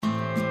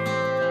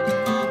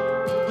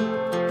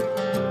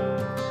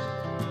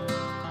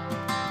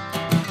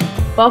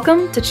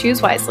Welcome to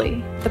Choose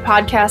Wisely, the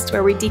podcast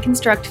where we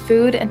deconstruct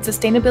food and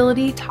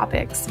sustainability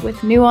topics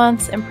with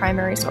nuance and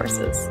primary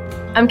sources.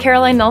 I'm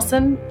Caroline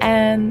Nelson,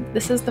 and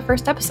this is the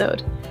first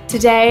episode.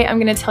 Today, I'm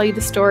going to tell you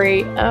the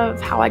story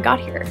of how I got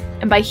here.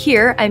 And by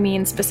here, I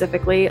mean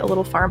specifically a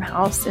little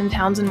farmhouse in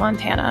Townsend,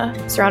 Montana,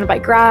 surrounded by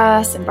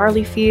grass and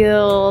barley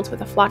fields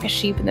with a flock of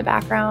sheep in the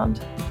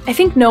background. I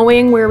think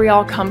knowing where we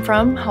all come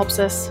from helps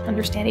us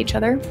understand each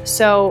other.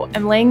 So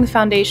I'm laying the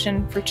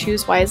foundation for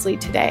Choose Wisely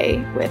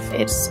today with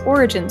its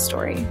origin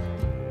story.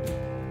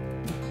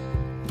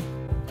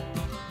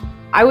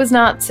 I was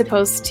not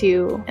supposed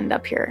to end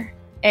up here.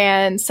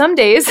 And some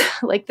days,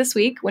 like this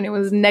week when it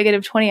was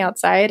negative 20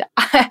 outside,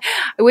 I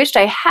wished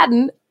I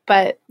hadn't,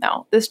 but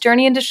no. This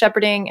journey into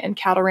shepherding and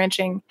cattle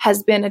ranching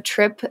has been a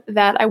trip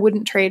that I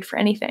wouldn't trade for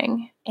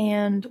anything.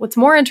 And what's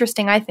more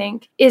interesting, I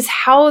think, is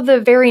how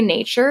the very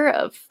nature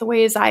of the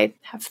ways I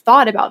have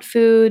thought about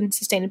food and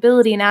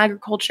sustainability and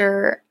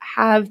agriculture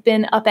have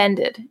been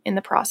upended in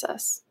the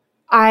process.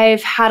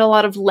 I've had a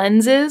lot of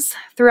lenses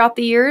throughout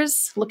the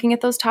years looking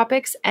at those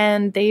topics,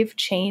 and they've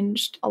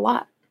changed a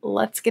lot.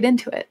 Let's get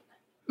into it.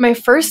 My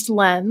first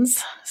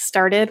lens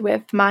started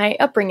with my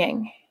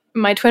upbringing.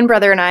 My twin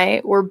brother and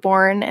I were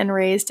born and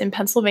raised in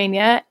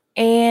Pennsylvania,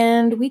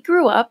 and we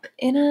grew up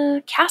in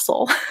a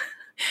castle,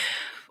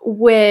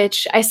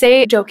 which I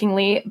say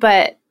jokingly,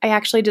 but I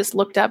actually just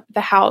looked up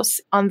the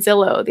house on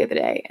Zillow the other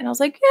day, and I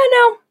was like, yeah,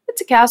 no,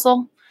 it's a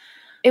castle.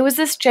 It was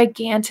this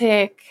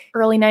gigantic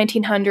early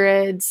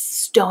 1900s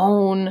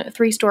stone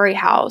 3-story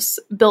house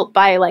built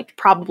by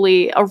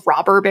probably a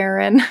robber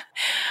baron.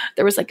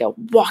 There was a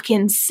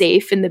walk-in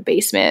safe in the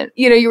basement.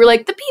 You were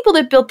like, the people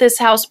that built this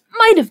house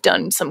might have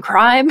done some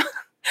crime.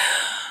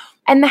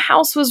 And the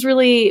house was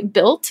really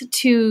built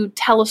to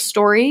tell a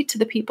story to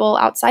the people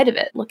outside of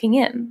it looking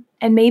in,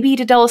 and maybe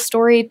to tell a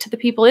story to the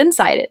people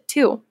inside it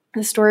too.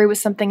 The story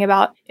was something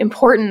about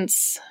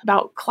importance,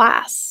 about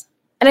class.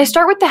 And I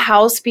start with the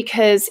house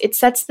because it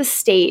sets the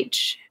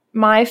stage.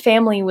 My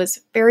family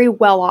was very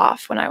well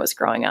off when I was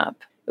growing up.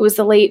 It was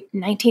the late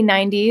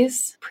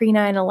 1990s,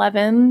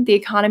 pre-9/11. The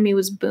economy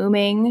was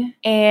booming,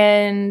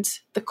 and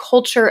the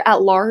culture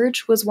at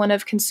large was one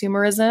of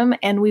consumerism,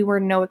 and we were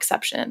no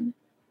exception.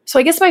 So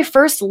I guess my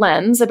first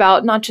lens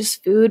about not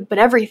just food, but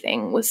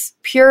everything was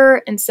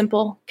pure and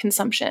simple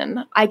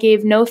consumption. I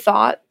gave no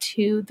thought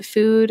to the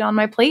food on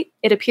my plate.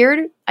 It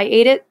appeared, I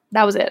ate it,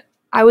 that was it.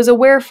 I was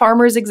aware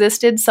farmers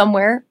existed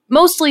somewhere,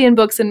 mostly in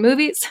books and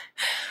movies,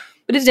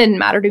 but it didn't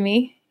matter to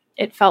me.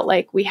 It felt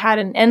like we had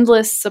an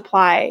endless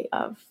supply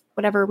of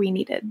whatever we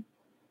needed.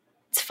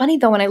 It's funny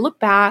though, when I look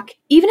back,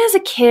 even as a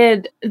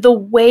kid, the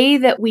way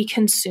that we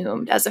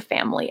consumed as a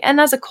family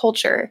and as a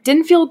culture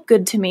didn't feel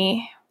good to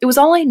me. It was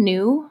all I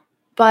knew,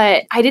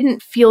 but I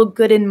didn't feel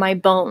good in my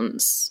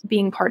bones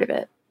being part of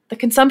it. The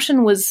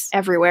consumption was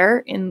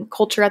everywhere in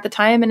culture at the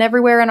time and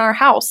everywhere in our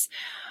house.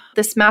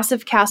 This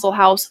massive castle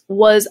house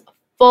was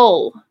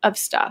full of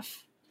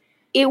stuff.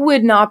 It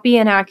would not be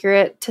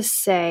inaccurate to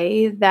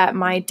say that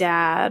my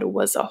dad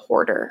was a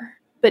hoarder,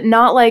 but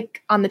not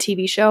like on the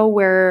TV show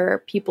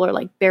where people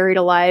are buried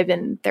alive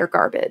in their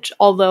garbage.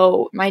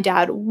 Although my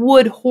dad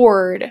would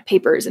hoard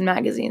papers and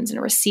magazines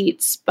and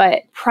receipts,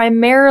 but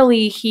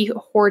primarily he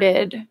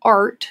hoarded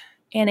art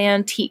and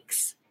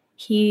antiques.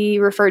 He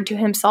referred to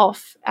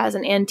himself as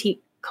an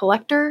antique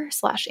collector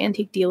 /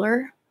 antique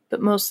dealer,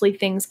 but mostly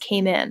things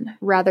came in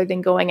rather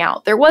than going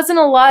out. There wasn't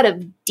a lot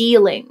of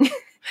dealing.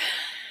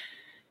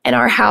 And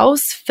our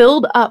house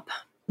filled up.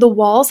 The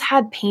walls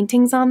had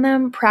paintings on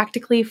them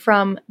practically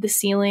from the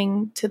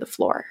ceiling to the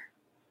floor.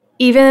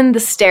 Even the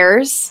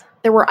stairs,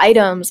 there were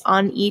items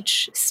on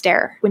each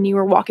stair when you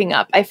were walking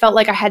up. I felt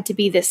like I had to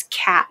be this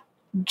cat,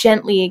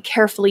 gently,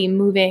 carefully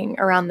moving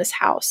around this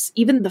house.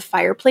 Even the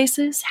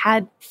fireplaces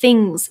had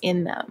things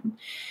in them.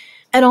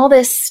 And all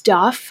this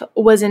stuff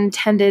was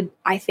intended,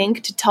 I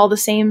think, to tell the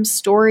same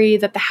story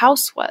that the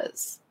house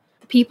was.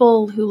 The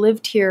people who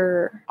lived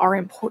here are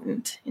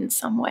important in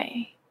some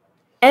way.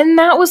 And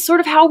that was sort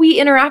of how we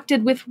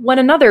interacted with one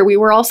another. We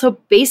were also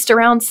based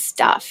around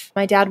stuff.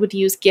 My dad would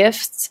use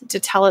gifts to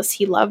tell us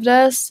he loved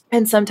us,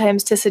 and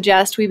sometimes to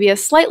suggest we be a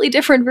slightly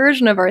different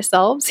version of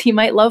ourselves he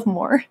might love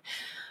more.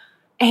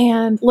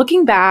 And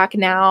looking back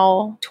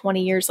now,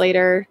 20 years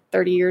later,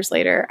 30 years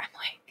later, I'm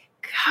like,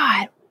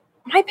 God,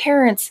 my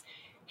parents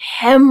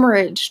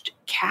hemorrhaged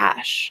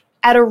cash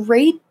at a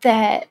rate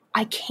that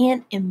I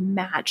can't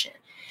imagine.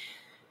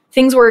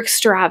 Things were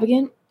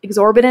extravagant,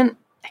 exorbitant,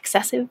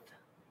 excessive.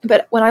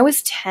 But when I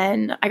was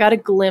 10, I got a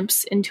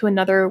glimpse into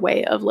another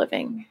way of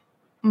living.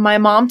 My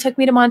mom took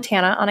me to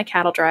Montana on a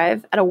cattle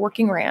drive at a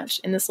working ranch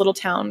in this little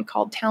town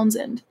called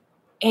Townsend.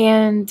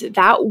 And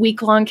that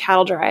week-long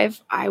cattle drive,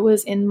 I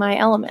was in my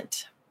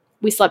element.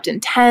 We slept in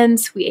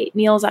tents, we ate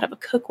meals out of a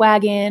cook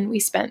wagon,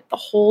 we spent the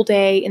whole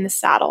day in the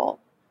saddle.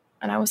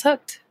 And I was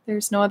hooked.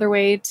 There's no other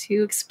way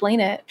to explain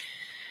it.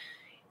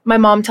 My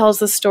mom tells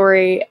the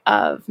story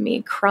of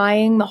me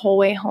crying the whole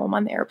way home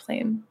on the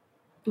airplane.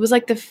 It was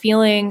like the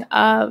feeling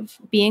of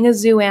being a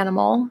zoo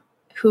animal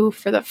who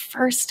for the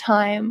first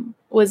time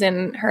was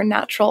in her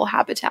natural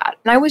habitat.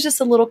 And I was just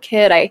a little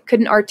kid. I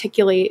couldn't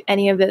articulate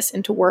any of this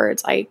into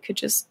words. I could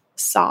just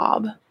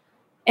sob.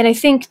 And I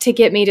think to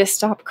get me to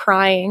stop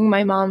crying,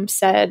 my mom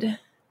said,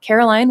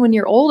 Caroline, when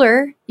you're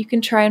older, you can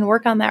try and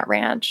work on that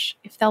ranch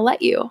if they'll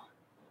let you.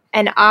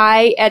 And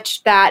I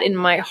etched that in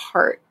my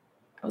heart.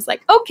 I was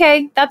like,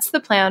 okay, that's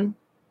the plan.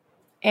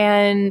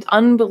 And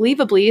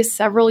unbelievably,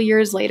 several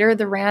years later,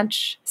 the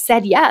ranch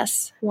said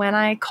yes when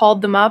I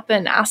called them up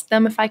and asked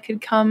them if I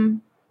could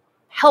come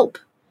help.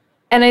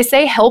 And I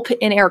say help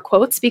in air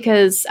quotes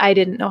because I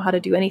didn't know how to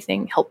do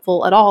anything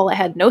helpful at all. I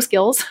had no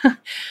skills.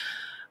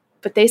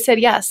 But they said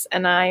yes,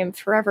 and I am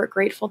forever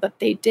grateful that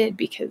they did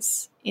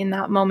because in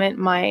that moment,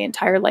 my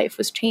entire life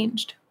was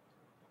changed.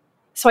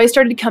 So I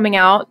started coming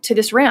out to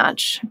this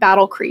ranch,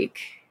 Battle Creek.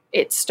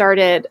 It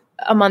started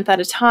a month at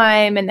a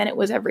time, and then it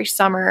was every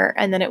summer,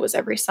 and then it was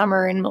every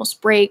summer in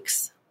most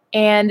breaks.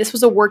 And this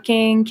was a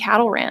working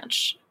cattle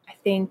ranch. I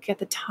think at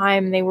the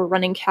time they were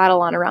running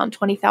cattle on around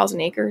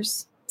 20,000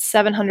 acres,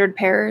 700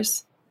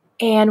 pairs.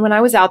 And when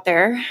I was out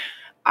there,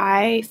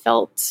 I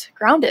felt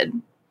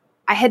grounded.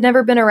 I had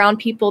never been around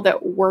people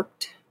that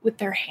worked with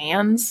their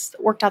hands,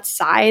 that worked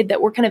outside,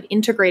 that were kind of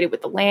integrated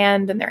with the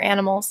land and their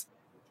animals.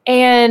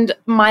 And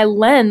my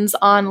lens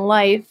on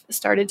life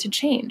started to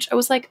change. I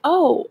was like,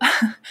 oh,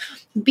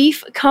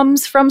 beef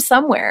comes from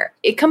somewhere.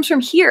 It comes from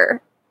here.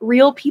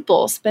 Real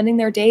people spending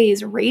their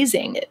days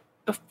raising it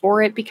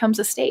before it becomes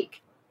a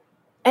steak.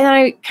 And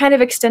I kind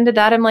of extended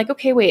that. I'm like,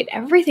 okay, wait,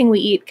 everything we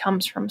eat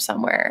comes from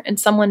somewhere and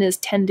someone is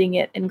tending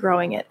it and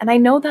growing it. And I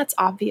know that's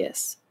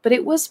obvious, but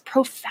it was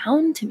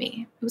profound to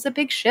me. It was a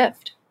big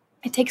shift.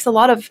 It takes a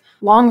lot of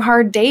long,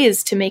 hard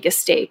days to make a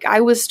steak.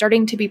 I was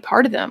starting to be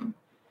part of them.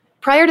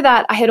 Prior to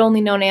that, I had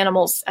only known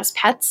animals as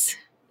pets.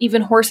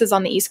 Even horses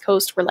on the East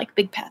Coast were like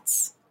big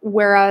pets.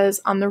 Whereas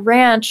on the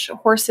ranch,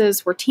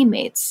 horses were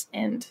teammates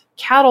and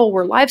cattle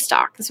were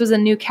livestock. This was a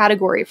new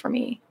category for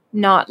me.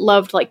 Not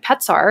loved like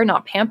pets are,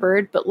 not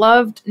pampered, but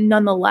loved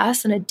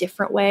nonetheless in a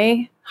different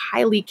way,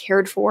 highly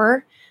cared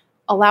for,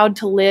 allowed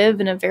to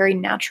live in a very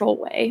natural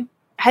way.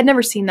 I had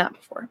never seen that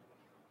before.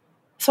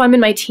 So I'm in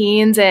my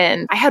teens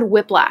and I had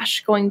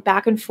whiplash going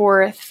back and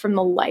forth from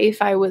the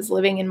life I was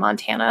living in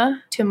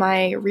Montana to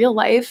my real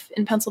life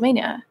in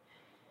Pennsylvania.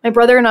 My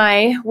brother and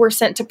I were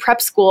sent to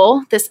prep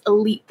school, this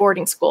elite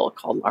boarding school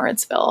called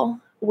Lawrenceville,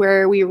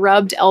 where we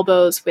rubbed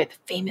elbows with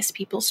famous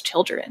people's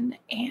children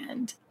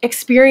and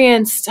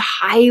experienced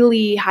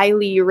highly,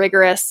 highly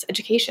rigorous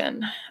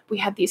education. We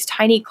had these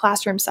tiny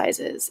classroom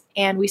sizes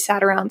and we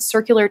sat around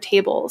circular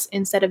tables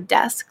instead of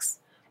desks.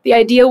 The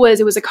idea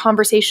was it was a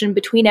conversation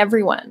between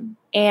everyone,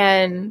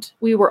 and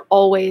we were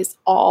always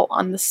all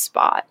on the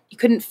spot. You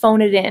couldn't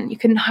phone it in. You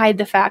couldn't hide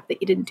the fact that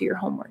you didn't do your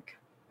homework.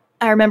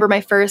 I remember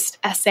my first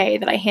essay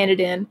that I handed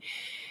in.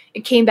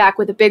 It came back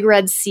with a big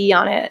red C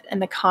on it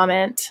and the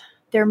comment,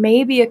 "There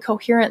may be a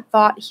coherent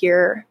thought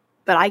here,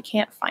 but I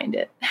can't find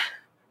it."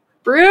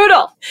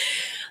 Brutal.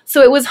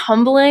 So it was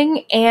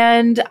humbling,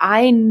 and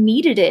I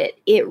needed it.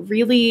 It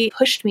really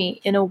pushed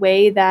me in a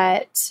way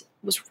that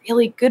was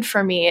really good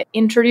for me. It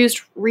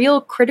introduced real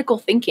critical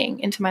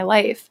thinking into my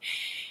life.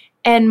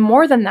 And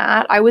more than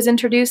that, I was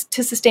introduced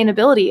to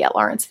sustainability at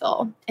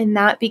Lawrenceville, and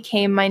that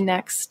became my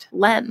next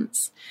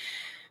lens.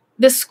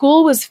 The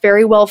school was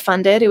very well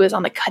funded. It was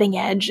on the cutting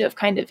edge of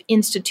kind of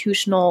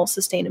institutional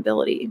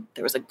sustainability.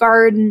 There was a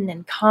garden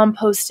and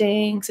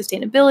composting,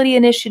 sustainability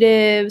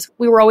initiatives.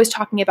 We were always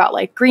talking about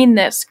like green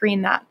this,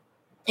 green that.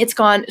 It's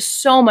gone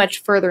so much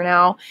further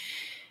now.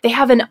 They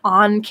have an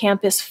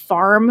on-campus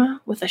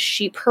farm with a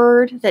sheep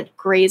herd that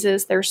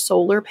grazes their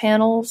solar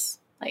panels.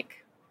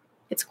 Like,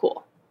 it's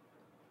cool.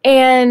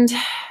 And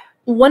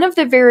one of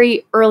the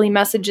very early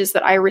messages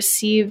that I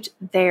received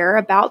there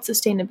about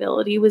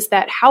sustainability was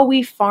that how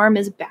we farm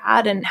is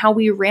bad and how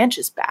we ranch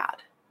is bad.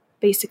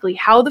 Basically,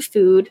 how the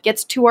food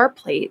gets to our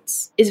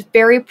plates is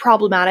very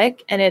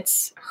problematic and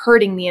it's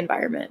hurting the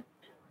environment.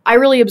 I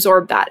really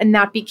absorbed that, and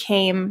that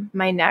became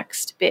my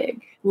next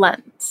big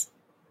lens.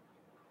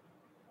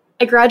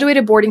 I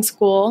graduated boarding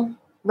school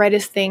right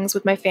as things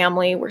with my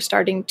family were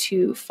starting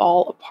to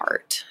fall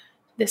apart.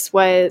 This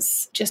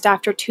was just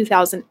after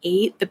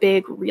 2008, the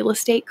big real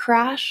estate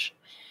crash.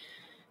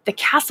 The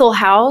Castle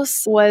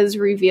House was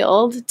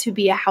revealed to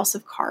be a house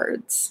of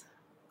cards.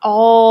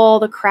 All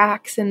the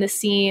cracks and the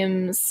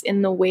seams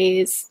in the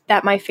ways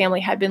that my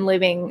family had been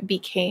living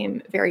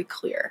became very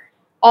clear.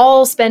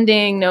 All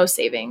spending, no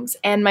savings.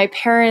 And my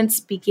parents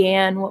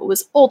began what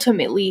was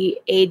ultimately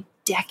a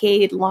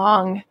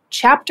decade-long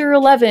Chapter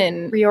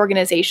 11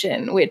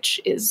 reorganization, which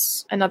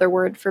is another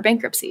word for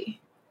bankruptcy.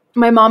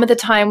 My mom at the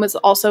time was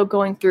also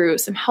going through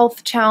some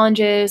health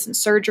challenges and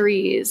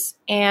surgeries,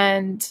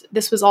 and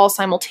this was all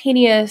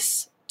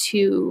simultaneous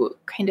to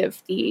kind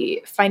of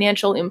the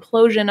financial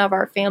implosion of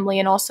our family,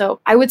 and also,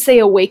 I would say,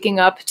 a waking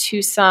up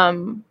to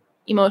some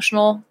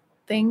emotional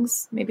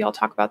things. Maybe I'll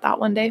talk about that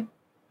one day.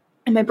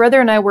 And my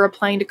brother and I were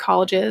applying to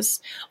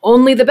colleges,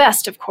 only the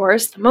best, of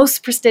course, the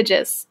most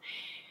prestigious.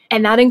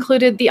 And that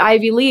included the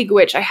Ivy League,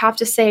 which I have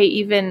to say,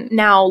 even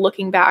now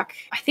looking back,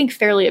 I think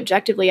fairly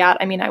objectively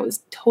at, I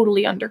was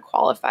totally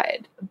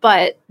underqualified.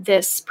 But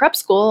this prep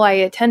school I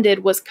attended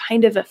was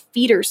kind of a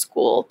feeder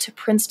school to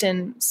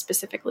Princeton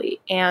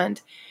specifically. And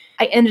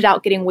I ended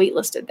up getting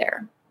waitlisted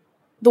there.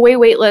 The way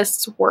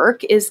waitlists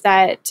work is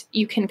that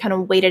you can kind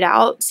of wait it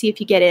out, see if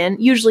you get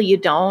in. Usually you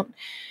don't.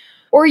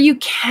 Or you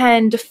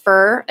can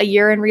defer a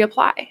year and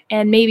reapply.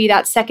 And maybe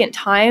that second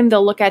time,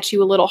 they'll look at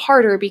you a little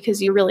harder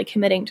because you're really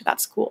committing to that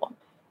school.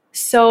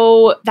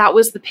 So that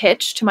was the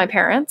pitch to my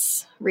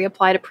parents,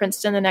 reapply to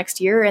Princeton the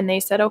next year, and they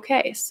said,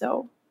 okay.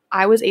 So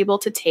I was able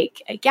to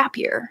take a gap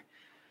year.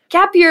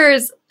 Gap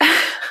years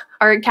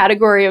are a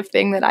category of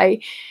thing that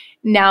I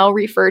now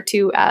refer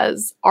to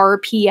as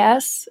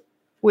RPS,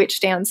 which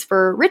stands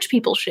for rich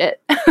people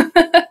shit.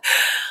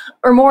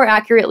 Or more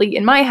accurately,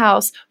 in my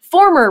house,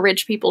 former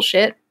rich people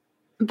shit.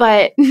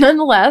 But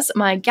nonetheless,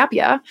 my gap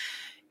year,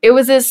 it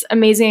was this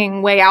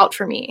amazing way out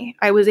for me.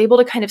 I was able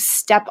to kind of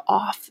step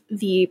off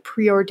the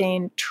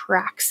preordained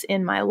tracks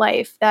in my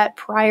life that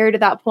prior to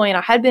that point,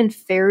 I had been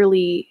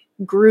fairly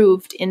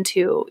grooved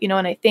into,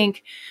 and I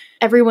think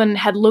everyone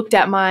had looked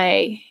at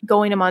my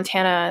going to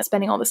Montana,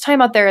 spending all this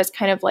time out there as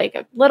kind of like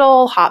a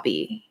little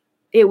hobby.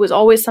 It was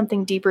always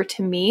something deeper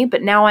to me,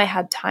 but now I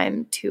had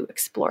time to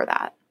explore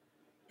that.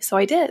 So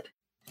I did.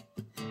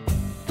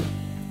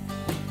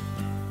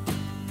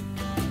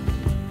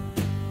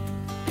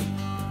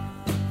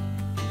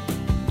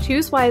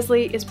 Choose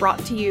Wisely is brought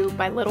to you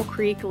by Little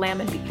Creek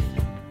Lamb and Beef.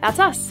 That's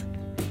us.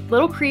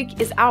 Little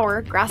Creek is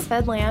our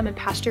grass-fed lamb and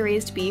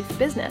pasture-raised beef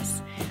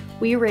business.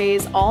 We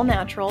raise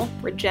all-natural,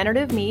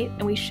 regenerative meat,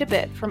 and we ship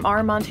it from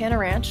our Montana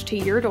ranch to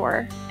your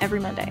door every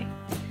Monday.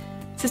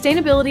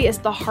 Sustainability is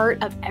the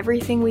heart of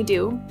everything we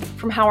do,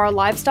 from how our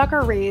livestock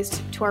are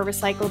raised to our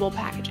recyclable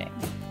packaging.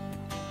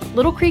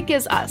 Little Creek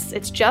is us.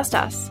 It's just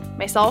us,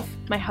 myself,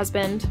 my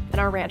husband, and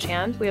our ranch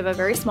hand. We have a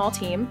very small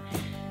team.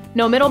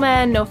 No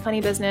middlemen, no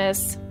funny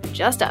business,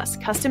 just us,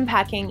 custom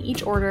packing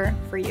each order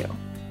for you.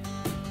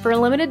 For a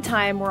limited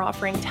time, we're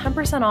offering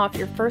 10% off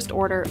your first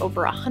order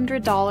over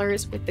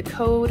 $100 with the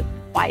code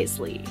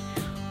WISELY.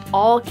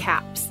 All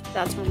caps.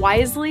 That's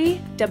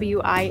WISELY,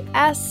 WISELY.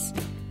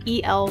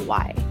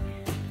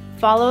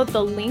 Follow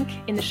the link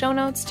in the show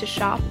notes to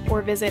shop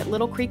or visit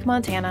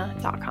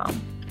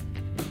littlecreekmontana.com.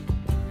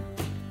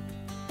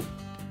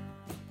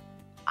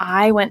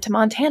 I went to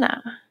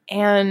Montana,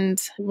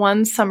 and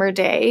one summer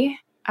day,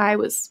 I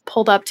was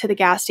pulled up to the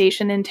gas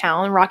station in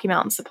town, Rocky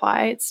Mountain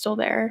Supply. It's still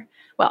there.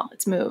 Well,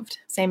 it's moved.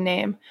 Same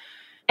name.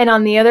 And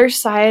on the other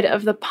side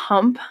of the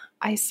pump,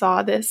 I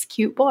saw this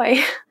cute boy.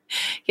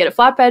 He had a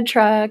flatbed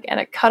truck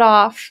and a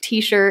cut-off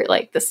t-shirt,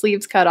 like the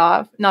sleeves cut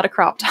off, not a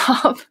crop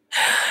top,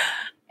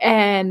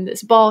 and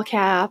this ball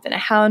cap and a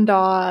hound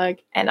dog.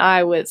 And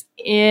I was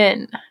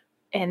in.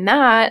 And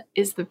that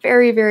is the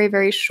very, very,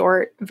 very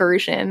short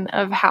version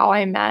of how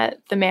I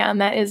met the man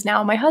that is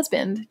now my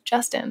husband,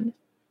 Justin.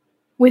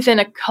 Within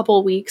a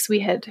couple weeks, we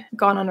had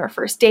gone on our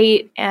first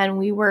date, and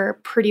we were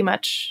pretty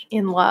much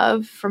in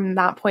love from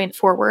that point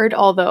forward,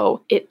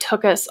 although it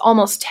took us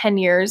almost 10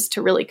 years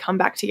to really come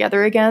back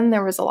together again.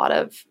 There was a lot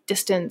of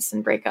distance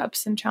and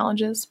breakups and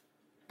challenges.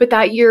 But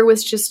that year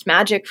was just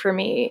magic for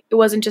me. It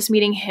wasn't just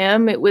meeting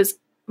him. It was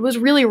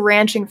really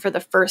ranching for the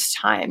first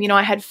time.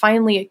 I had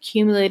finally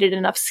accumulated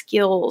enough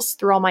skills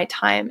through all my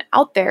time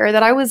out there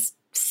that I was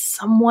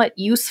somewhat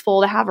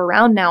useful to have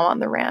around now on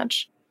the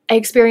ranch. I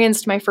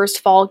experienced my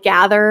first fall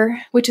gather,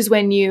 which is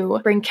when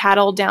you bring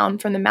cattle down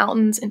from the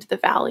mountains into the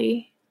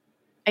valley.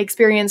 I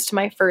experienced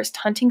my first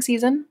hunting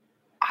season.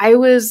 I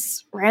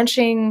was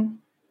ranching,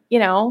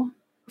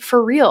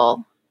 for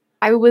real.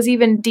 I was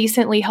even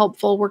decently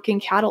helpful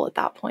working cattle at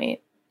that point.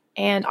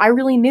 And I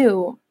really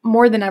knew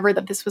more than ever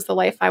that this was the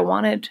life I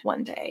wanted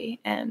one day.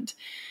 And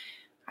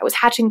I was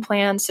hatching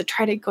plans to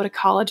try to go to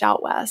college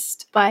out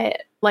west.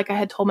 But like I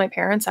had told my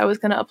parents, I was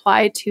going to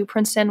apply to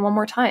Princeton one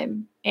more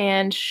time.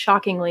 And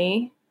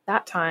shockingly,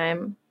 that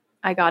time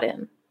I got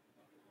in.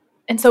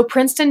 And so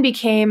Princeton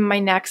became my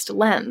next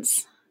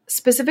lens,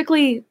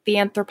 specifically the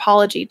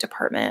anthropology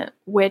department,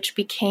 which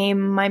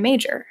became my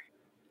major.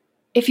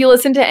 If you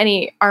listen to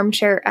any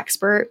armchair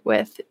expert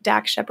with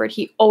Dax Shepard,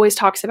 he always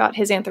talks about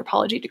his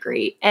anthropology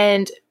degree.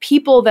 And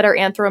people that are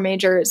anthro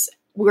majors,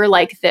 we're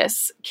like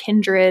this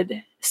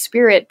kindred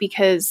spirit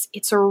because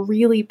it's a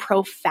really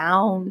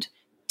profound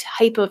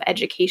type of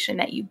education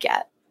that you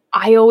get.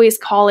 I always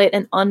call it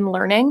an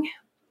unlearning.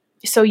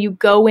 So you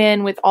go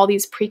in with all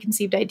these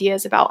preconceived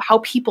ideas about how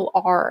people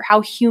are,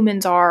 how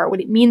humans are, what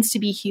it means to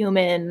be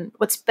human,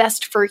 what's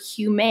best for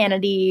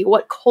humanity,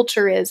 what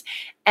culture is.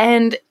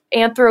 And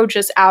anthro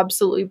just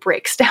absolutely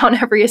breaks down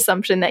every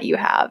assumption that you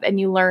have. And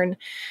you learn,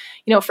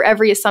 for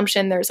every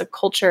assumption, there's a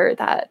culture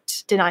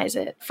that denies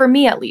it. For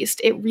me, at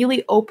least, it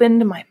really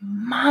opened my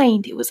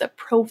mind. It was a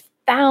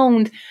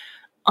profound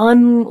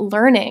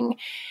unlearning.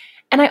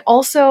 And I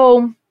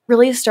also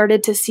really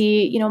started to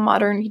see,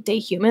 modern day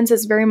humans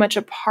as very much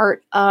a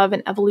part of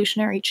an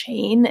evolutionary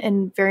chain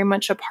and very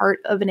much a part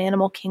of an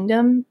animal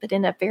kingdom, but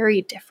in a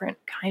very different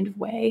kind of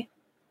way.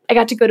 I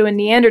got to go to a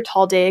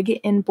Neanderthal dig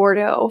in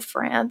Bordeaux,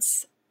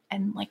 France.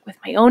 And like with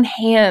my own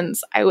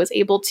hands, I was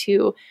able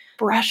to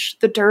brush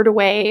the dirt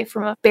away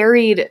from a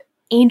buried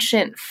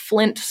ancient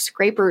flint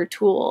scraper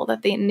tool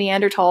that the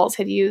Neanderthals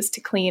had used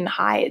to clean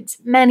hides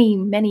many,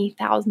 many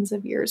thousands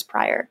of years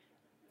prior.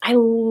 I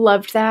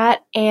loved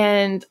that,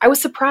 and I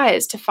was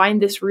surprised to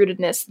find this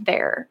rootedness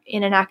there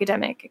in an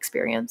academic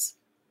experience.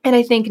 And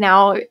I think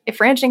now, if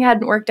ranching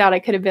hadn't worked out, I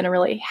could have been a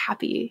really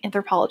happy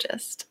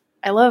anthropologist.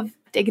 I love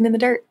digging in the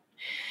dirt.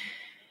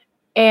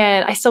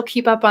 And I still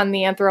keep up on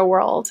the anthro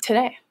world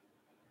today.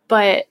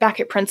 But back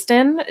at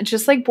Princeton,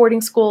 just like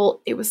boarding school,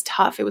 it was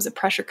tough. It was a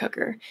pressure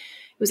cooker.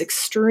 It was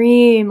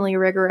extremely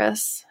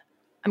rigorous.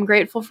 I'm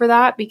grateful for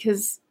that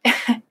because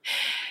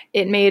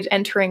it made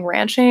entering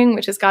ranching,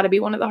 which has got to be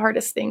one of the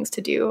hardest things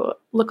to do,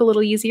 look a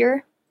little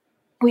easier.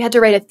 We had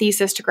to write a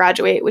thesis to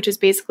graduate, which is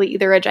basically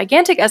either a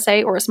gigantic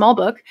essay or a small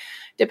book,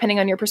 depending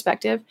on your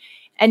perspective.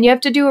 And you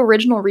have to do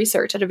original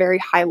research at a very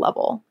high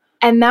level.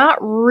 And that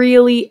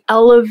really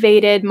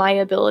elevated my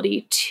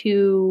ability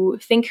to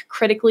think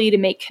critically, to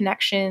make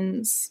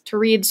connections, to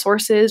read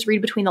sources,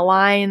 read between the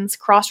lines,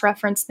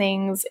 cross-reference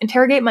things,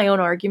 interrogate my own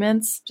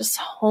arguments, just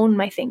hone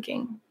my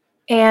thinking.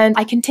 And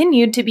I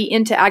continued to be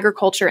into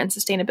agriculture and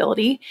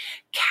sustainability.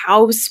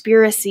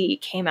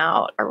 Cowspiracy came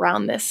out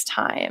around this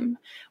time,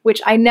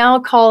 which I now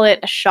call it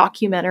a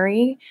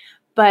shockumentary.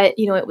 But,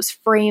 it was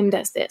framed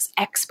as this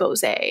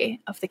expose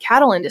of the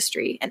cattle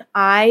industry. And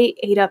I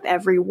ate up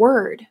every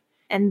word.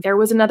 And there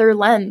was another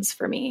lens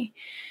for me.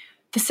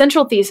 The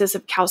central thesis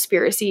of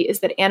Cowspiracy is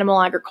that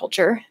animal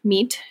agriculture,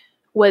 meat,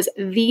 was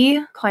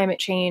the climate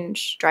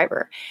change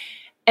driver.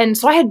 And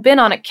so I had been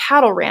on a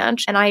cattle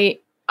ranch, and I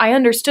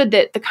understood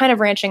that the kind of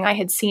ranching I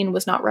had seen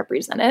was not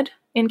represented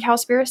in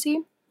Cowspiracy,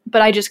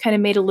 but I just kind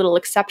of made a little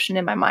exception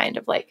in my mind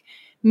of like,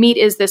 meat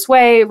is this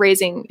way,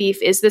 raising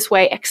beef is this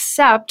way,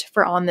 except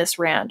for on this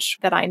ranch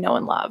that I know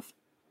and love.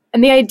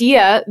 And the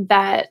idea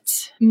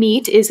that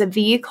meat is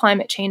the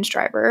climate change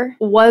driver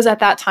was at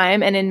that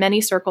time, and in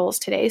many circles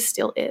today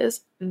still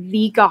is,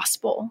 the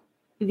gospel,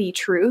 the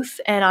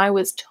truth. And I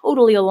was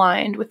totally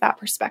aligned with that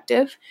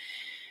perspective.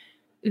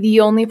 The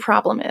only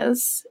problem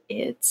is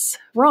it's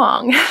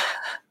wrong.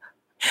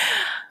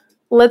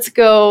 Let's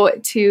go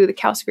to the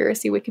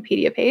Cowspiracy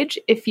Wikipedia page.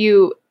 If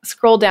you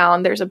scroll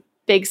down, there's a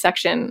big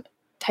section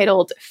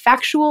titled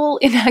Factual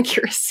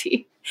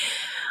Inaccuracy.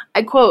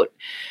 I quote,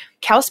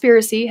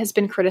 Cowspiracy has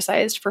been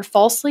criticized for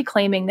falsely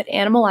claiming that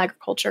animal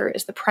agriculture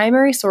is the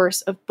primary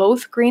source of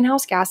both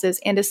greenhouse gases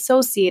and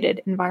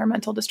associated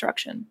environmental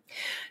destruction.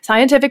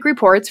 Scientific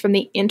reports from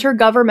the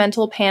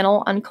Intergovernmental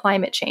Panel on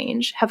Climate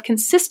Change have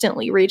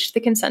consistently reached the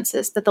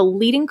consensus that the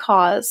leading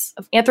cause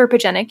of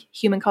anthropogenic,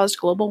 human-caused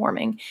global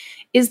warming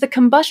is the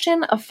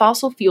combustion of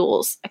fossil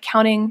fuels,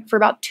 accounting for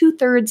about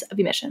 2/3 of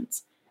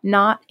emissions,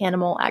 not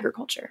animal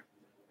agriculture.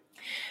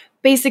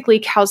 Basically,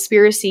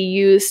 Cowspiracy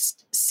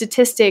used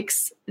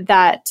statistics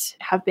that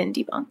have been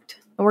debunked.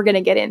 And we're going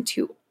to get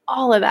into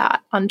all of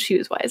that on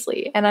Choose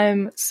Wisely. And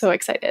I'm so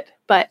excited.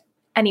 But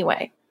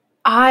anyway,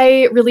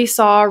 I really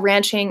saw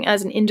ranching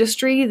as an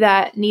industry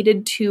that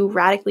needed to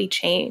radically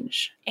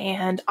change.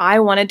 And I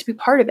wanted to be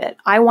part of it.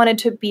 I wanted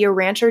to be a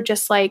rancher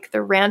just like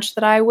the ranch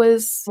that I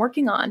was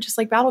working on, just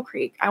like Battle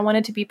Creek. I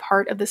wanted to be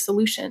part of the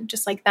solution,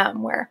 just like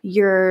them, where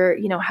you're,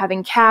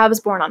 having calves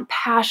born on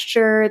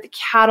pasture. The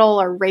cattle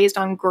are raised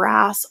on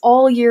grass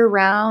all year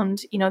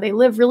round. They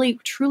live really,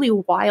 truly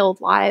wild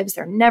lives.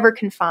 They're never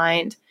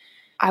confined.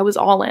 I was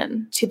all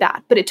in to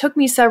that. But it took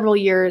me several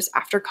years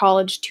after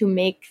college to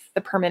make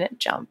the permanent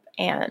jump.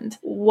 And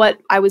what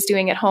I was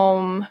doing at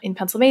home in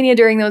Pennsylvania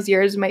during those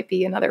years might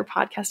be another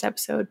podcast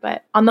episode.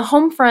 But on the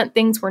home front,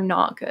 things were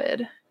not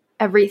good.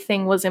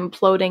 Everything was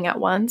imploding at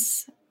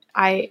once.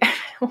 At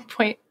one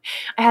point,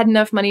 I had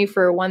enough money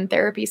for one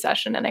therapy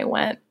session and I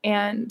went.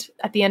 And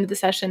at the end of the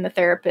session, the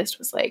therapist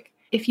was like,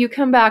 if you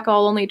come back,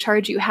 I'll only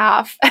charge you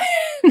half.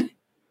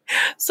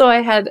 So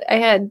I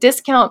had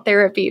discount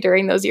therapy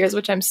during those years,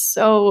 which I'm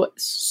so,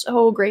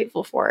 so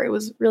grateful for. It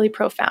was really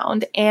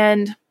profound.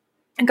 And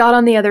I got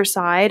on the other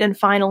side. And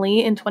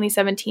finally, in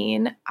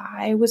 2017,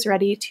 I was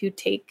ready to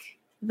take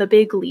the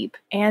big leap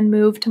and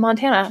move to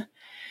Montana.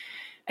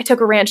 I took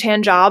a ranch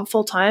hand job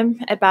full-time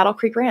at Battle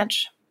Creek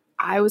Ranch.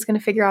 I was going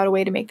to figure out a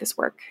way to make this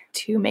work,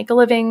 to make a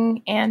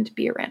living and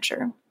be a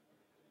rancher.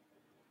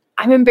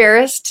 I'm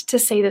embarrassed to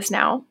say this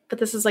now, but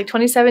this is like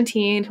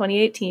 2017,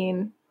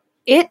 2018.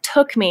 It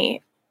took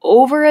me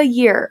over a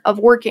year of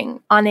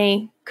working on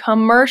a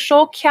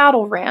commercial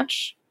cattle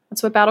ranch.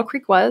 That's what Battle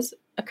Creek was,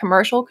 a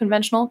commercial,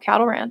 conventional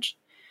cattle ranch,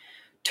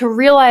 to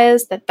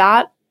realize that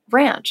that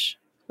ranch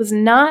was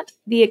not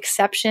the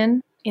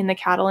exception in the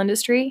cattle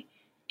industry.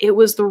 It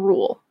was the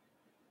rule.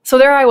 So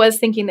there I was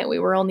thinking that we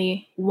were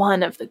only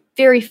one of the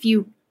very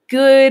few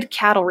good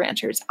cattle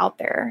ranchers out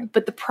there.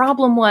 But the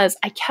problem was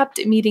I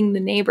kept meeting the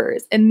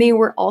neighbors and they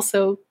were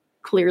also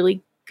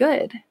clearly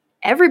good.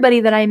 Everybody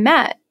that I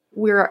met,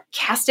 we were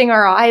casting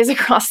our eyes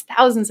across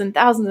thousands and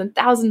thousands and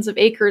thousands of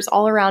acres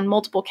all around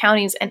multiple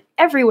counties, and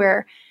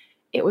everywhere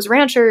it was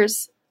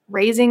ranchers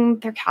raising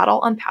their cattle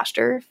on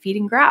pasture,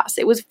 feeding grass.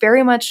 It was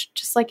very much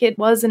just like it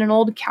was in an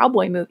old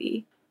cowboy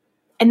movie.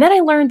 And then I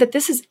learned that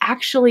this is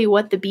actually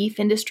what the beef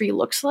industry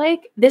looks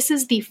like. This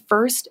is the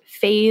first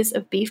phase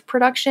of beef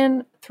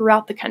production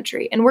throughout the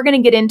country. And we're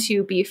going to get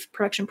into beef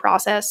production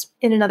process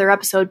in another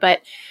episode,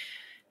 but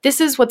this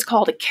is what's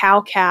called a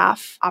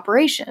cow-calf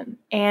operation.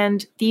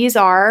 And these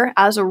are,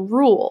 as a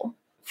rule,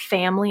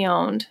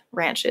 family-owned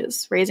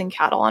ranches raising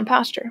cattle on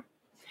pasture.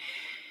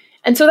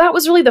 And so that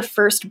was really the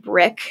first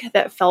brick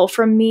that fell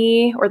from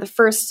me, or the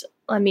first,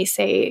 let me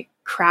say,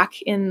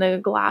 crack in the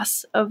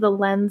glass of the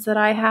lens that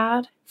I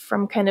had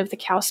from kind of the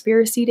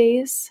cowspiracy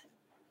days.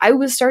 I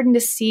was starting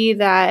to see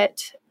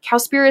that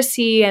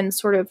cowspiracy and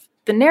sort of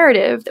the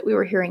narrative that we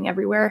were hearing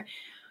everywhere,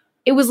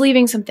 it was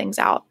leaving some things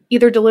out,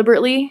 either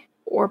deliberately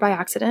or by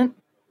accident.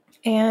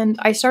 And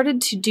I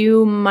started to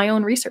do my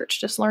own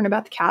research, just learn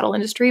about the cattle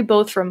industry,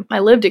 both from my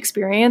lived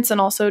experience and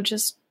also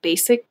just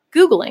basic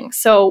Googling.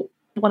 So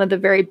one of the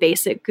very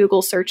basic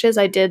Google searches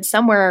I did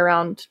somewhere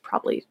around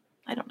probably,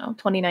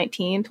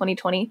 2019,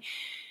 2020,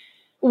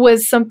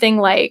 was something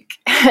like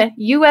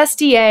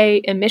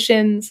USDA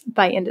emissions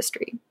by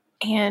industry.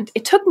 And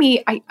it took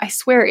me, I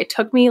swear, it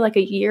took me like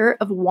a year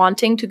of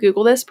wanting to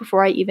Google this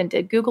before I even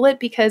did Google it,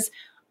 because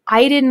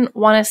I didn't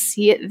want to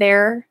see it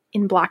there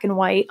in black and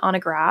white on a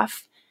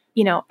graph.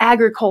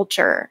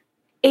 Agriculture,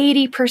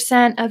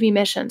 80% of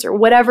emissions, or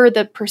whatever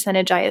the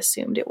percentage I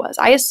assumed it was.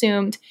 I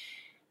assumed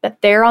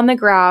that there on the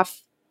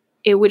graph,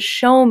 it would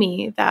show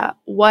me that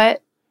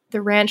what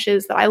the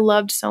ranches that I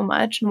loved so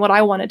much and what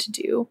I wanted to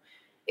do,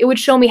 it would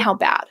show me how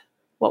bad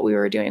what we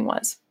were doing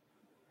was.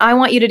 I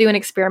want you to do an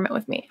experiment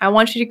with me. I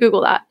want you to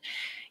Google that.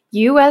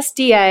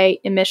 USDA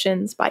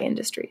emissions by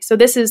industry. So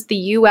this is the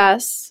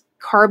US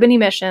carbon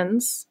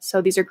emissions.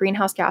 So these are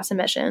greenhouse gas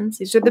emissions.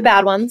 These are the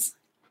bad ones,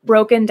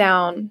 broken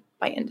down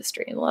by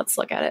industry. Let's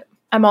look at it.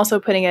 I'm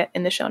also putting it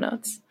in the show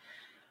notes.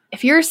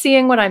 If you're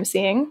seeing what I'm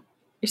seeing,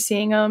 you're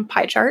seeing a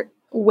pie chart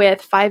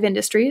with 5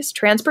 industries: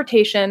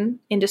 transportation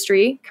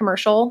industry,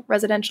 commercial,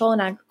 residential,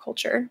 and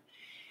agriculture.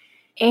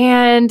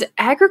 And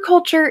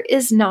agriculture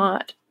is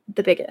not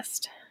the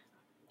biggest.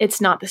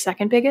 It's not the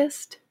second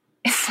biggest.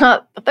 It's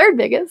not the third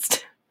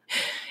biggest.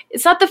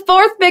 It's not the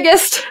fourth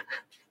biggest.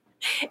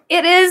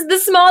 It is the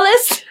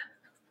smallest.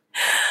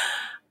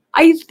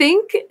 I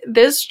think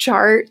this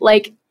chart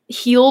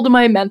healed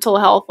my mental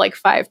health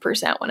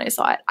 5% when I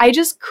saw it. I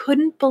just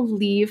couldn't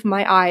believe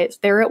my eyes.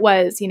 There it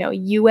was,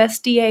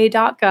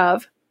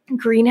 USDA.gov,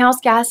 greenhouse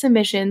gas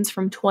emissions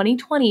from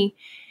 2020,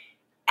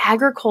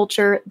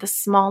 agriculture, the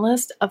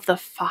smallest of the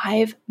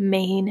 5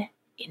 main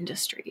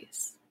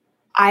industries.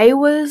 I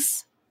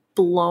was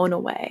blown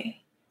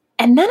away.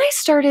 And then I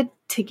started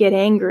to get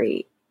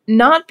angry,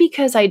 not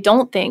because I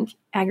don't think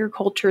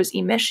agriculture's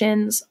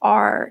emissions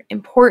are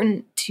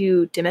important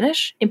to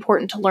diminish,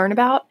 important to learn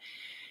about.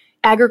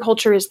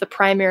 Agriculture is the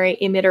primary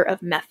emitter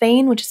of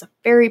methane, which is a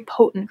very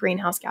potent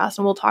greenhouse gas,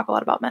 and we'll talk a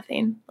lot about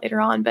methane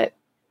later on, but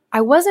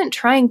I wasn't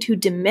trying to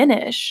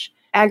diminish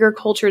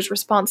agriculture's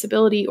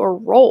responsibility or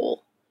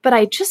role, but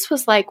I just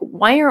was like,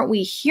 why aren't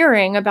we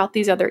hearing about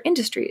these other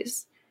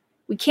industries?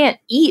 We can't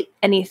eat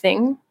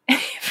anything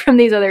from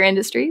these other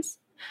industries.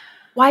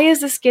 Why is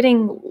this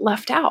getting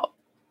left out?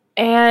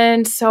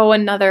 And so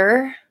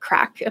another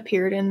crack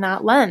appeared in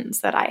that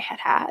lens that I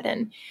had,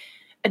 and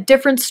a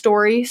different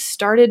story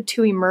started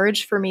to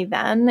emerge for me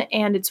then,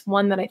 and it's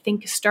one that I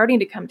think is starting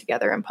to come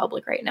together in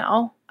public right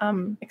now.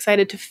 I'm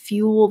excited to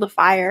fuel the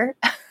fire.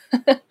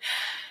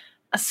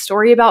 A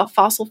story about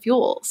fossil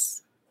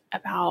fuels,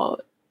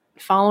 about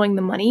following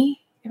the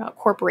money, about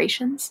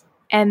corporations,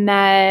 and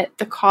that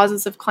the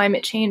causes of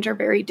climate change are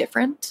very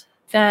different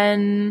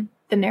than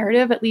the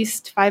narrative at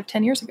least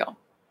 5-10 years ago.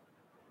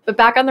 But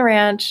back on the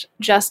ranch,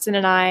 Justin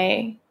and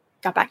I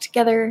got back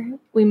together.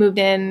 We moved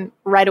in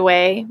right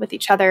away with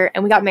each other,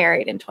 and we got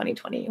married in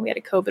 2020. We had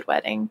a COVID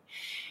wedding.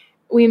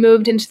 We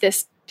moved into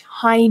this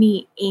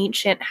tiny,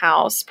 ancient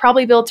house,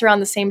 probably built around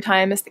the same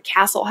time as the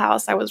castle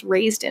house I was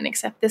raised in,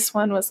 except this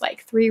one was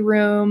 3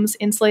 rooms,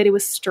 insulated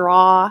with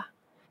straw.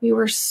 We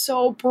were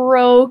so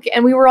broke,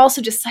 and we were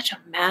also just such a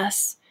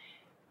mess.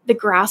 The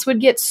grass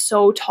would get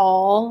so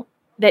tall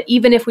that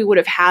even if we would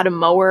have had a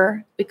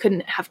mower, we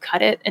couldn't have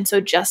cut it. And so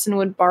Justin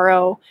would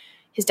borrow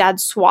his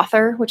dad's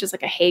swather, which is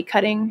a hay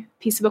cutting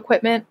piece of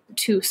equipment,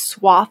 to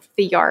swath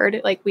the yard.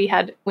 We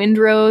had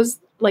windrows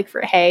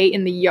for hay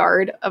in the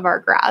yard of our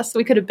grass. So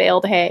we could have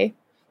baled hay.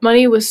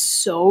 Money was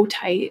so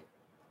tight.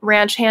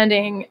 Ranch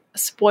handing,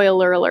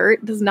 spoiler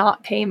alert, does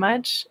not pay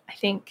much. I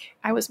think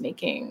I was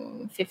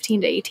making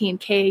 15 to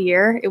 18K a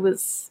year. It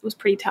was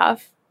pretty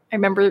tough. I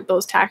remember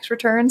those tax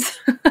returns.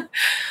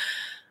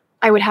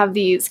 I would have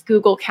these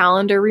Google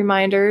Calendar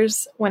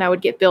reminders when I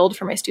would get billed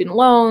for my student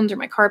loans or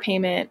my car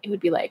payment. It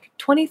would be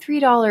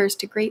 $23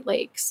 to Great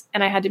Lakes.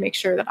 And I had to make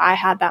sure that I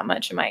had that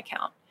much in my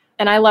account.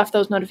 And I left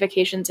those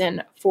notifications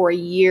in for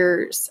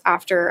years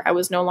after I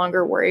was no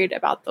longer worried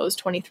about those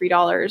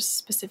 $23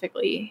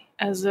 specifically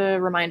as a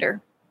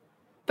reminder.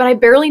 But I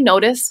barely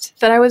noticed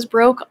that I was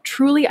broke.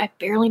 Truly, I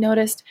barely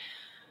noticed.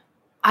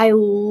 I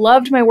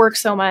loved my work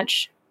so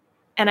much.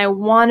 And I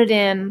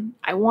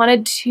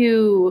wanted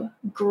to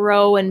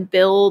grow and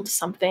build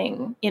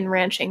something in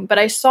ranching, but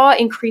I saw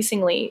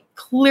increasingly,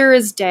 clear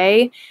as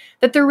day,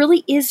 that there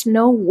really is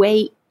no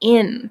way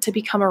in to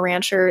become a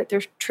rancher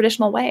the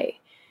traditional way.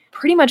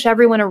 Pretty much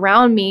everyone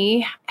around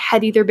me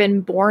had either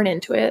been born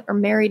into it or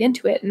married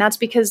into it. And that's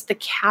because the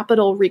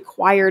capital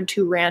required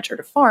to ranch or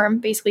to farm,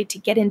 basically to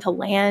get into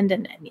land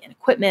and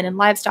equipment and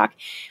livestock,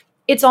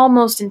 it's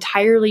almost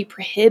entirely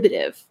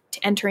prohibitive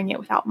to entering it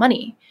without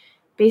money.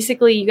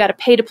 Basically, you got to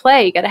pay to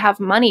play. You got to have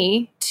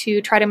money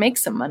to try to make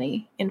some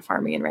money in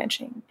farming and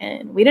ranching.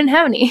 And we didn't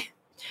have any.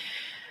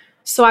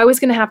 So I was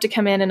going to have to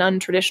come in an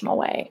untraditional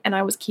way. And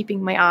I was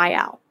keeping my eye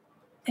out.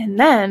 And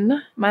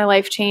then my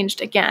life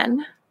changed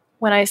again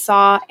when I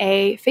saw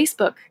a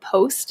Facebook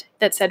post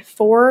that said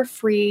 4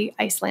 free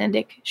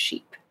Icelandic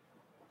sheep.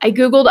 I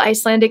Googled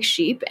Icelandic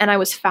sheep and I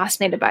was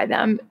fascinated by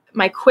them.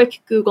 My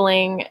quick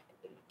Googling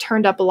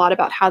turned up a lot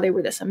about how they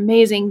were this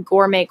amazing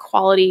gourmet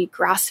quality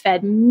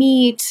grass-fed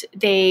meat.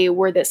 They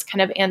were this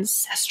kind of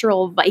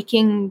ancestral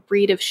Viking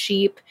breed of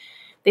sheep.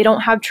 They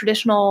don't have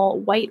traditional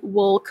white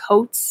wool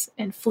coats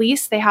and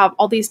fleece. They have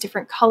all these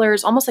different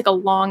colors, almost like a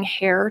long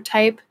hair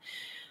type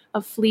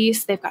of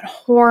fleece. They've got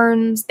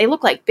horns. They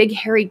look like big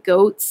hairy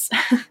goats.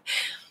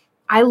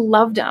 I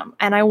loved them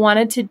and I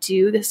wanted to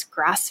do this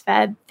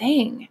grass-fed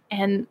thing.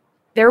 And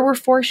there were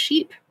 4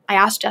 sheep. I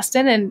asked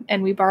Justin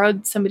and we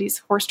borrowed somebody's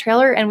horse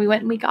trailer and we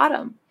went and we got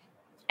them.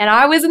 And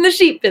I was in the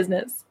sheep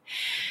business.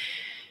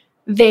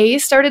 They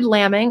started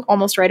lambing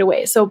almost right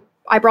away. So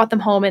I brought them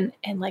home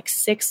and like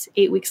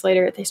 6-8 weeks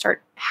later, they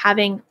start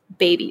having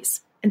babies.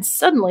 And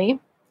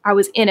suddenly I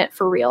was in it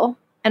for real.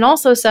 And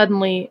also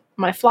suddenly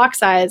my flock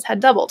size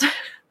had doubled.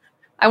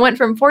 I went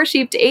from 4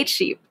 sheep to 8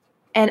 sheep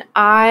and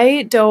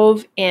I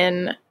dove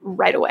in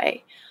right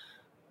away.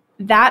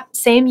 That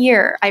same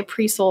year, I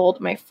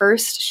pre-sold my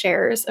first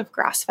shares of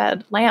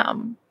grass-fed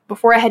lamb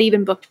before I had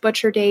even booked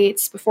butcher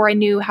dates, before I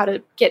knew how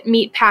to get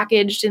meat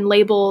packaged in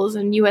labels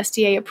and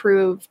USDA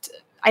approved.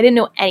 I didn't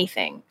know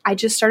anything. I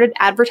just started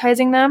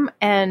advertising them,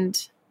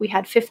 and we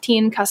had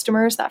 15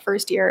 customers that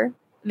first year.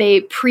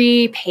 They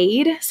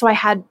prepaid, so I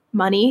had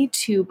money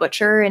to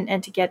butcher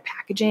and to get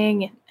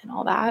packaging and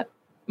all that.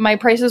 My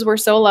prices were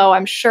so low,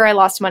 I'm sure I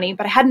lost money,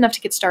 but I had enough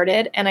to get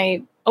started, and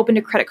I opened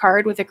a credit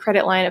card with a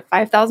credit line of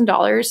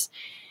 $5,000,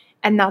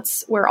 and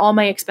that's where all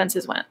my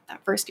expenses went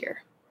that first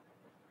year.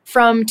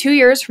 From 2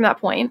 years from that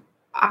point,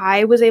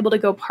 I was able to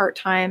go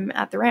part-time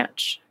at the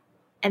ranch.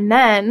 And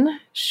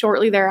then,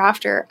 shortly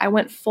thereafter, I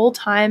went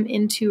full-time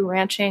into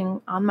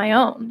ranching on my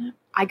own.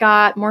 I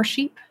got more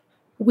sheep.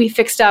 We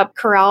fixed up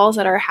corrals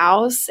at our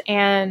house,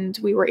 and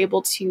we were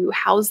able to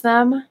house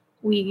them.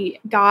 We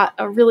got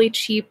a really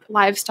cheap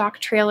livestock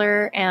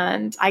trailer,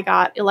 and I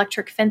got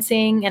electric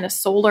fencing and a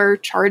solar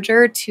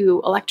charger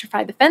to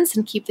electrify the fence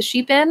and keep the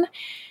sheep in.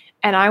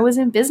 And I was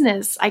in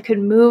business. I could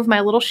move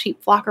my little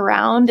sheep flock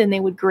around and they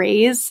would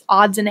graze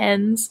odds and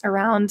ends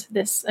around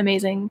this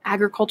amazing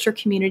agriculture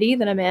community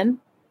that I'm in.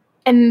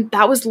 And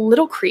that was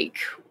Little Creek.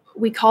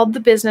 We called the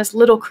business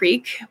Little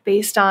Creek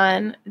based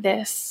on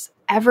this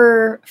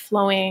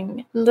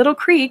ever-flowing little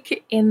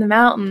creek in the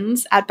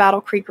mountains at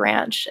Battle Creek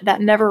Ranch that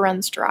never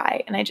runs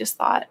dry. And I just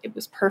thought it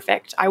was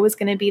perfect. I was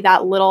going to be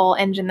that little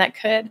engine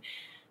that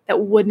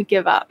wouldn't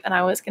give up. And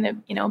I was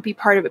going to, be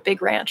part of a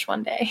big ranch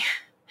one day.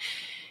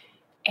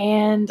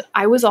 And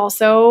I was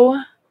also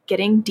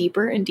getting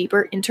deeper and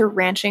deeper into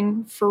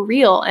ranching for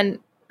real. And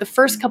the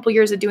first couple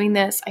years of doing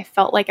this, I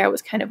felt like I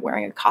was kind of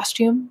wearing a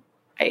costume.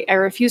 I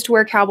refused to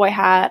wear a cowboy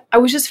hat. I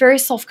was just very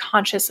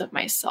self-conscious of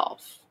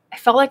myself. I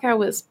felt like I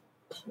was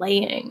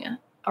playing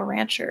a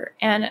rancher.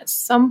 And at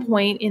some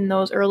point in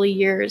those early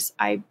years,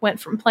 I went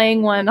from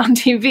playing one on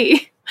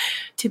TV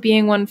to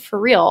being one for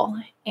real.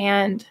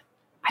 And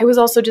I was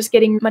also just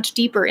getting much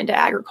deeper into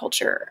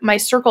agriculture. My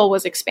circle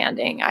was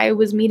expanding. I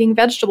was meeting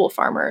vegetable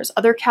farmers,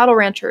 other cattle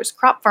ranchers,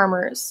 crop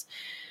farmers.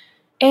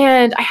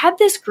 And I had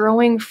this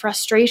growing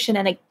frustration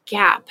and a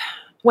gap.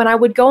 When I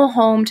would go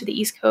home to the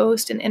East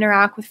Coast and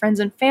interact with friends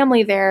and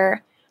family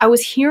there, I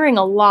was hearing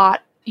a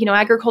lot.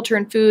 Agriculture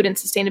and food and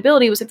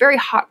sustainability was a very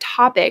hot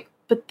topic,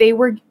 but they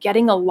were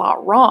getting a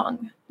lot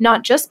wrong.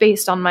 Not just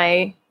based on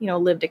my,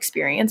 lived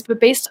experience, but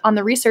based on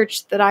the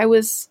research that I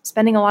was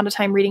spending a lot of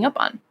time reading up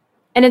on.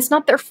 And it's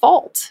not their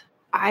fault.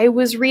 I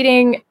was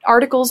reading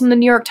articles in the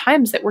New York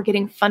Times that were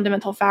getting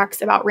fundamental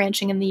facts about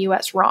ranching in the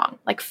US wrong,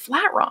 like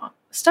flat wrong,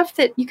 stuff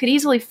that you could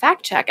easily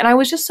fact check. And I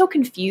was just so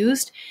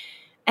confused,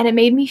 and it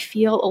made me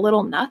feel a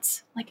little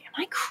nuts. Like, am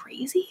I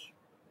crazy?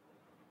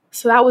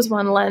 So that was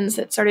one lens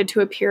that started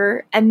to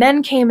appear. And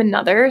then came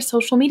another,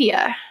 social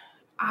media.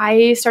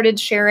 I started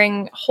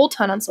sharing a whole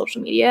ton on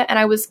social media, and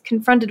I was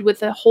confronted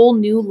with a whole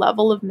new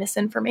level of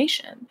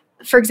misinformation.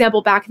 For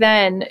example, back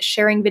then,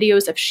 sharing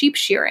videos of sheep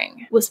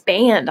shearing was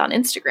banned on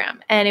Instagram,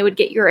 and it would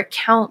get your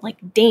account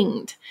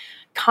dinged.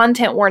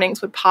 Content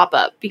warnings would pop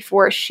up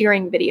before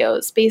shearing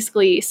videos,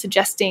 basically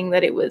suggesting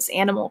that it was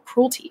animal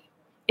cruelty.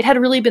 It had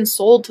really been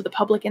sold to the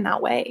public in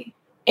that way.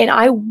 And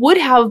I would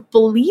have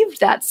believed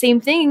that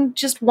same thing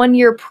just 1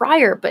 year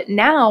prior. But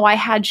now I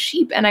had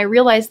sheep and I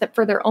realized that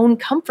for their own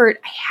comfort,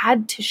 I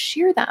had to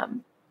shear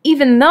them.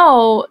 Even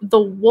though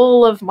the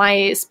wool of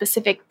my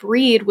specific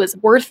breed was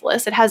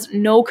worthless, it has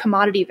no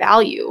commodity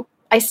value,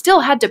 I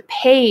still had to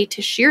pay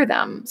to shear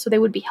them so they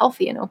would be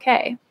healthy and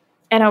okay.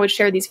 And I would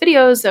share these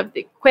videos of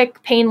the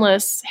quick,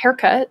 painless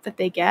haircut that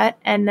they get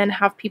and then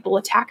have people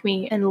attack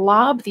me and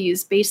lob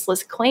these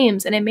baseless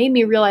claims. And it made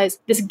me realize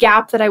this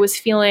gap that I was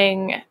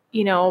feeling,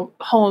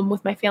 home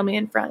with my family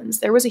and friends.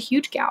 There was a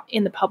huge gap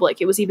in the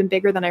public. It was even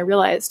bigger than I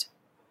realized.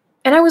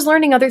 And I was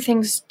learning other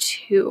things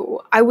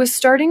too. I was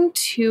starting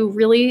to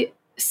really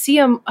see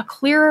a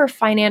clearer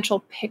financial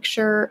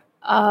picture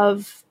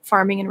of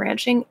farming and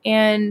ranching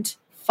and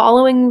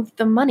following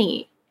the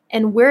money.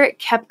 And where it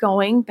kept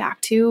going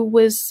back to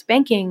was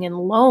banking and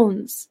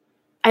loans.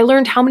 I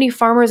learned how many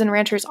farmers and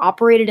ranchers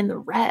operated in the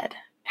red,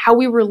 how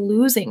we were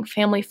losing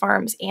family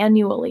farms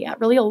annually at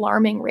really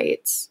alarming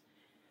rates.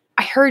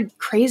 I heard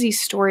crazy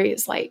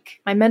stories like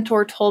my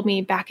mentor told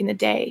me back in the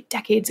day,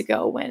 decades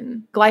ago,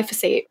 when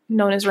glyphosate,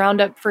 known as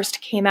Roundup,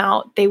 first came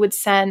out, they would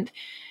send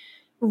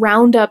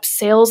Roundup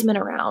salesmen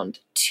around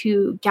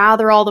to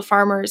gather all the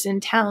farmers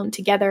in town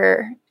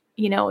together,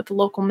 at the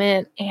local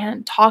mint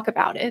and talk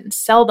about it and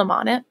sell them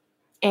on it.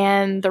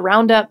 And the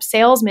Roundup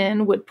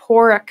salesman would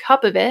pour a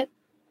cup of it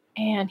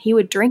and he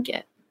would drink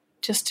it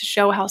just to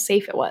show how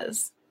safe it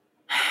was.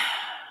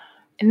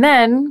 And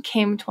then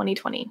came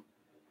 2020.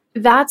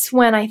 That's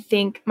when I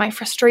think my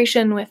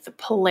frustration with the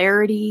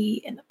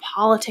polarity and the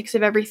politics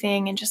of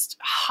everything and just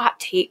hot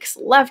takes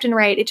left and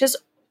right, it just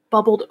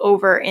bubbled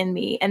over in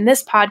me. And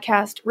this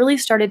podcast really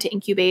started to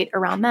incubate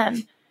around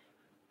then.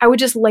 I would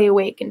just lay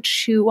awake and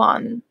chew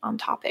on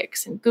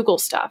topics and Google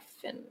stuff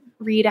and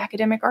read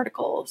academic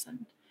articles.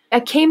 And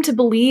I came to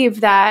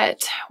believe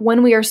that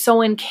when we are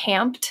so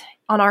encamped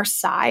on our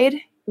side,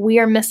 we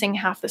are missing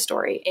half the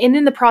story. And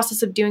in the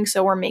process of doing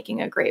so, we're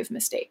making a grave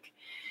mistake.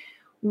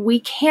 We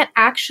can't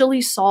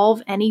actually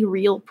solve any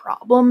real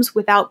problems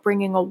without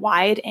bringing a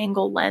wide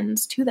angle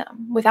lens to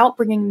them, without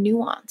bringing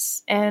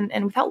nuance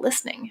and without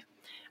listening.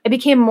 I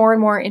became more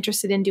and more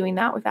interested in doing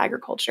that with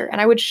agriculture,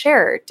 and I would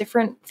share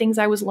different things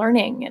I was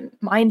learning and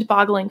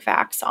mind-boggling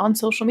facts on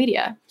social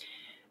media.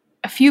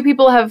 A few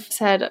people have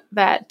said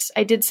that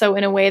I did so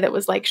in a way that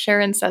was like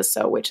Sharon says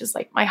so, which is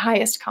like my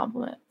highest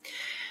compliment.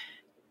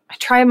 I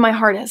try my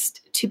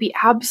hardest to be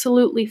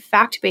absolutely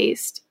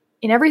fact-based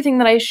in everything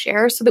that I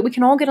share so that we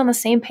can all get on the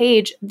same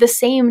page, the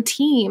same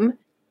team,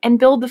 and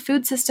build the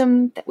food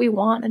system that we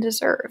want and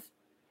deserve.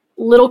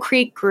 Little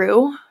Creek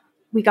grew.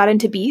 We got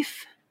into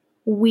beef.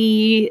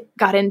 We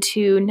got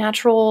into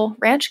natural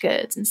ranch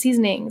goods and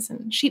seasonings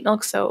and sheep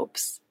milk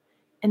soaps.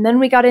 And then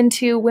we got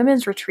into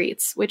women's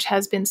retreats, which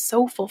has been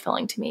so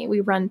fulfilling to me.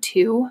 We run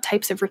 2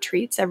 types of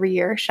retreats every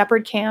year,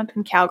 shepherd camp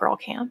and cowgirl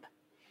camp.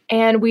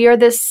 And we are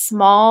this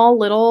small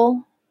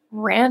little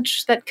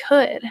ranch that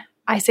could.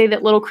 I say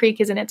that Little Creek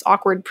is in its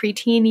awkward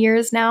preteen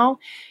years now.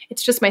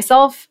 It's just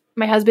myself,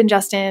 my husband,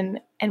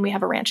 Justin, and we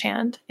have a ranch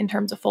hand in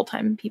terms of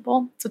full-time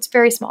people. So it's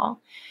very small.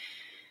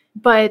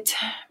 But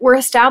we're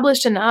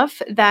established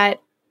enough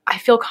that I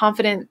feel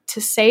confident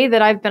to say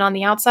that I've been on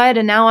the outside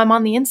and now I'm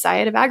on the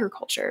inside of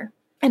agriculture.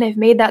 And I've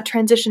made that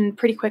transition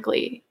pretty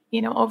quickly,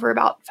 over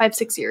about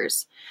 5-6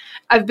 years.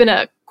 I've been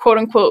a quote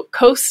unquote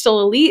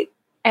coastal elite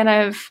and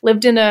I've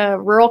lived in a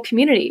rural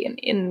community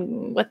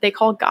in what they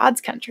call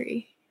God's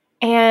country.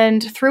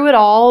 And through it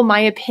all,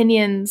 my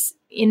opinions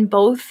in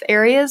both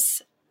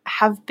areas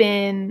have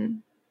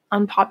been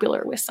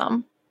unpopular with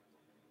some.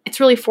 It's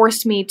really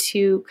forced me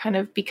to kind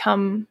of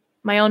become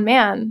my own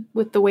man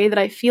with the way that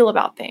I feel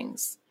about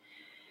things.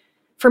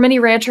 For many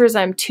ranchers,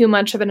 I'm too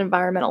much of an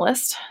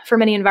environmentalist. For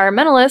many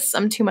environmentalists,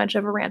 I'm too much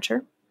of a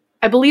rancher.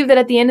 I believe that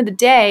at the end of the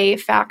day,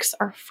 facts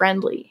are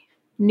friendly.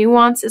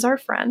 Nuance is our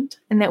friend,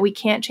 and that we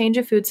can't change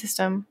a food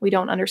system we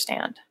don't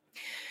understand.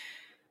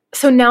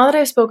 So now that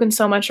I've spoken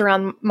so much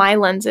around my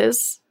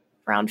lenses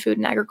around food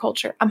and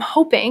agriculture, I'm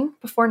hoping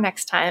before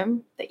next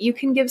time that you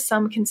can give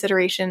some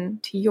consideration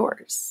to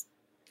yours.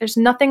 There's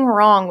nothing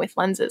wrong with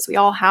lenses. We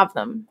all have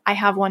them. I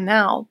have one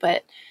now,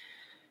 but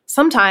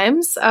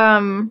sometimes,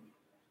 I'm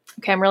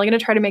really going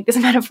to try to make this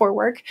metaphor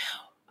work.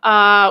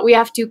 We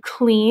have to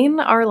clean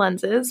our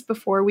lenses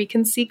before we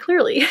can see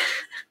clearly.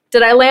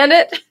 Did I land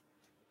it?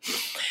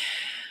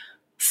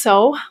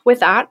 So with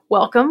that,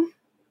 welcome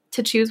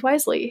to Choose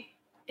Wisely.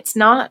 It's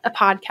not a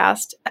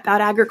podcast about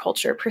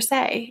agriculture per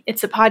se.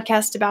 It's a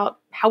podcast about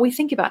how we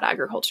think about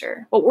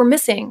agriculture, what we're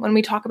missing when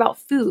we talk about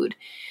food,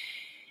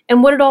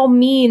 and what it all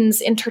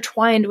means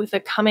intertwined with the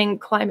coming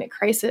climate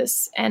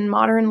crisis and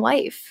modern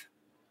life.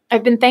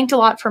 I've been thanked a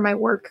lot for my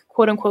work,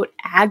 quote unquote,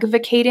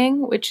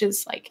 agvacating, which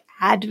is like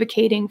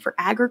advocating for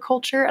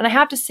agriculture. And I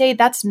have to say,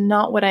 that's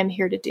not what I'm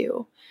here to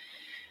do.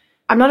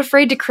 I'm not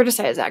afraid to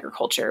criticize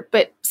agriculture,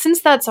 but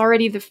since that's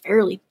already the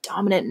fairly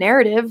dominant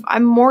narrative,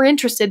 I'm more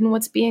interested in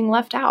what's being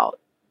left out.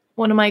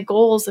 One of my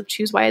goals of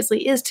Choose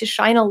Wisely is to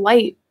shine a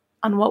light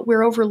on what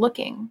we're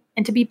overlooking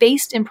and to be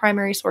based in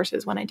primary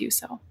sources when I do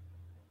so.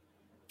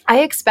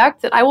 I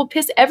expect that I will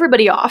piss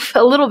everybody off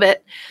a little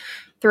bit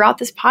throughout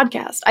this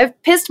podcast. I've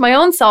pissed my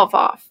own self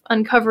off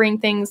uncovering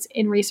things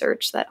in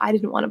research that I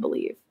didn't want to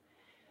believe.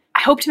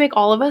 I hope to make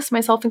all of us,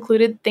 myself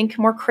included, think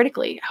more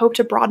critically. I hope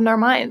to broaden our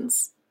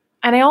minds.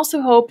 And I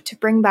also hope to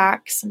bring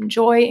back some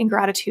joy and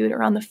gratitude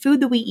around the food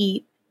that we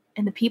eat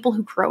and the people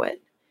who grow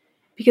it.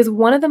 Because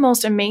one of the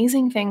most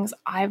amazing things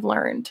I've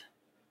learned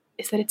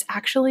is that it's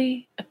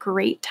actually a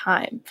great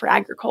time for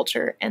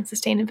agriculture and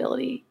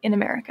sustainability in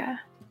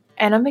America.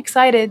 And I'm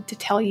excited to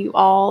tell you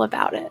all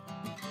about it.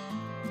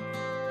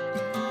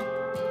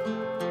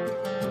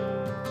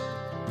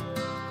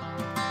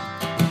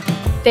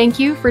 Thank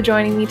you for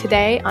joining me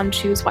today on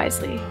Choose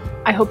Wisely.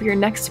 I hope your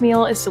next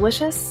meal is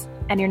delicious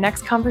and your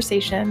next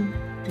conversation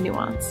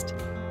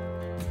nuanced.